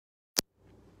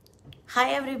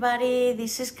Hi everybody,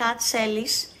 this is Kat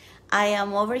Celis. I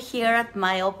am over here at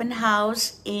my open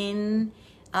house in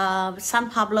San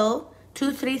Pablo,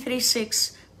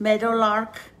 2336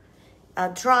 Meadowlark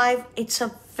Drive. It's a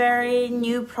very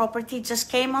new property, just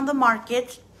came on the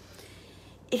market.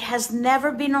 It has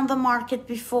never been on the market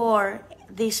before.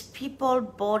 These people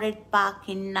bought it back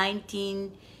in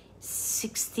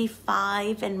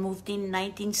 1965 and moved in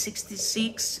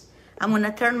 1966. I'm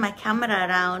gonna turn my camera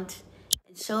around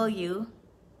and show you.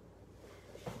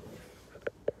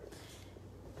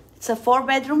 It's a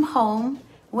 4-bedroom home.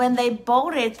 When they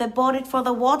bought it for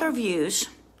the water views.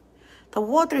 The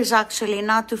water is actually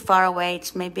not too far away.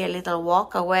 It's maybe a little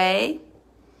walk away.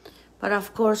 But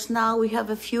of course now we have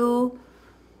a few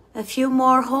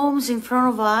more homes in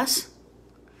front of us.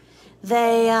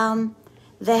 They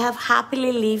have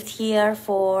happily lived here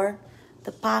for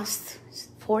the past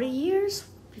 40 years,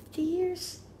 50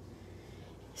 years.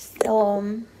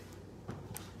 So,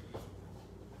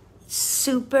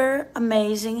 super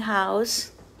amazing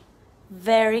house,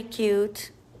 very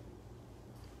cute.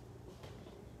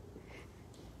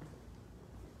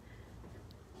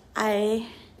 I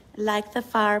like the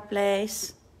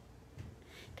fireplace.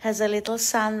 It has a little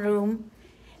sunroom.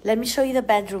 Let me show you the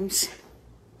bedrooms.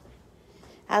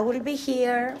 I will be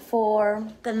here for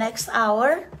the next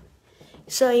hour.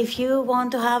 So if you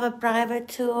want to have a private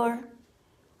tour,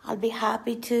 I'll be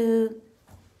happy to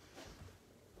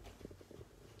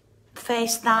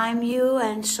FaceTime you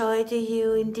and show it to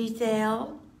you in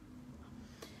detail.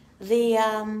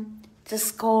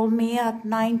 Just call me at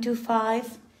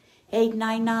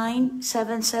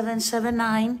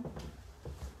 925-899-7779.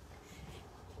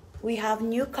 We have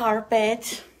new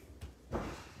carpet.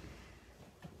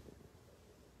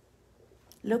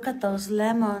 Look at those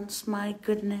lemons, my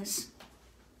goodness.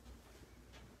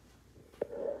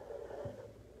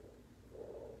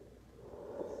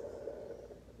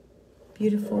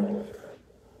 Beautiful.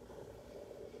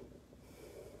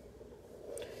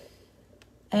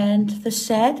 And the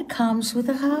shed comes with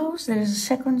the house. There's a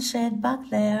second shed back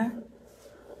there.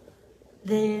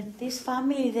 This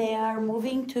family, they're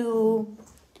moving to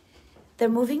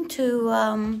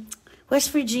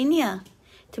West Virginia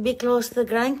to be close to the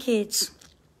grandkids.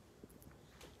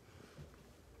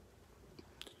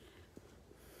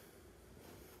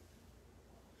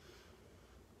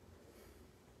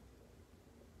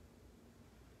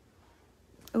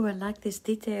 Oh, I like this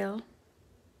detail.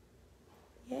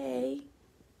 Yay.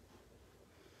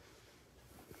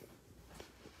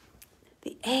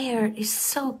 The air is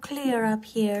so clear up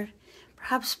here,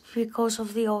 perhaps because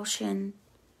of the ocean.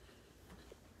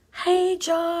 Hey,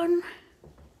 John.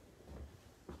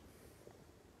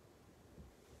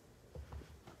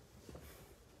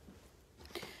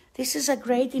 This is a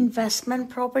great investment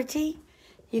property.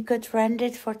 You could rent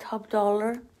it for top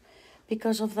dollar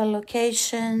because of the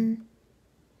location.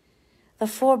 The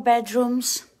 4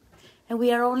 bedrooms, and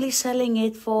we are only selling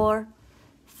it for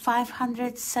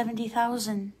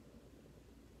 $570,000.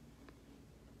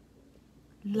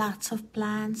 Lots of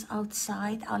plants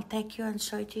outside. I'll take you and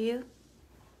show it to you.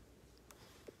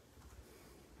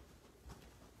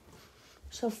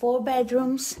 So 4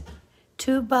 bedrooms,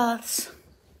 2 baths,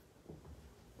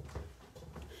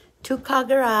 2-car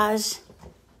garage.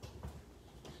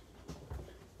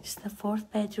 It's the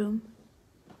 4th bedroom.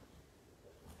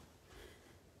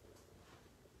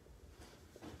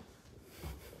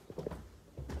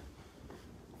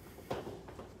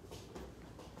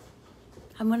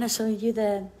 I'm gonna show you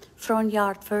the front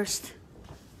yard first.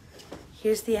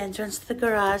 Here's the entrance to the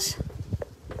garage.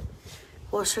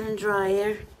 Washer and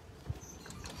dryer.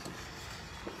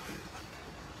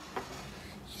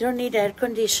 You don't need air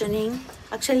conditioning.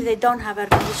 Actually, they don't have air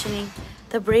conditioning.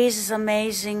 The breeze is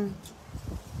amazing.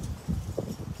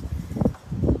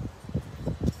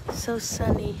 So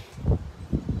sunny.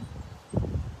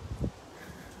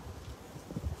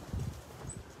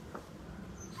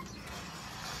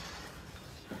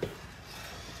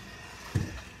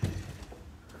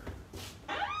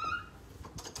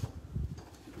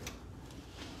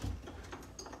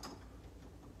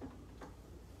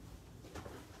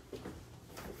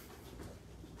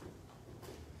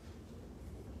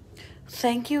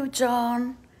 Thank you,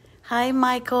 John. Hi,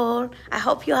 Michael. I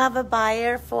hope you have a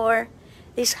buyer for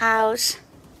this house.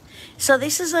 So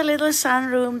this is a little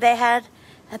sunroom. They had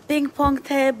a ping pong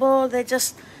table. They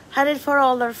just had it for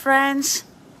all their friends.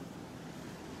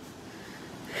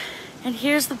 And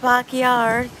here's the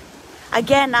backyard.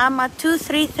 Again, I'm at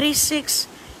 2336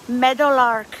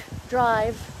 Meadowlark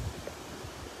Drive.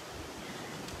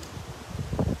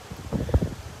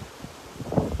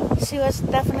 She was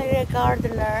definitely a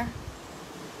gardener.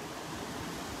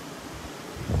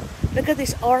 Look at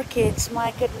these orchids,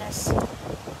 my goodness.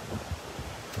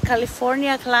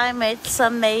 California climate's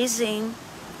amazing.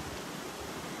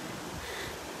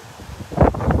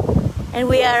 And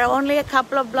we are only a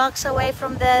couple of blocks away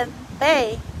from the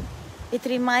bay. It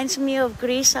reminds me of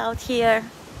Greece out here.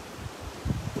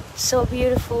 So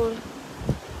beautiful.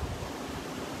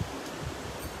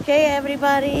 Okay,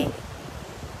 everybody.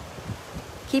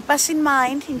 Keep us in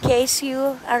mind in case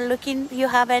you are looking, you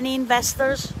have any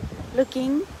investors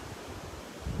looking.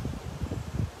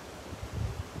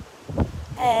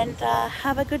 And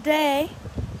have a good day.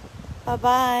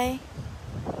 Bye-bye.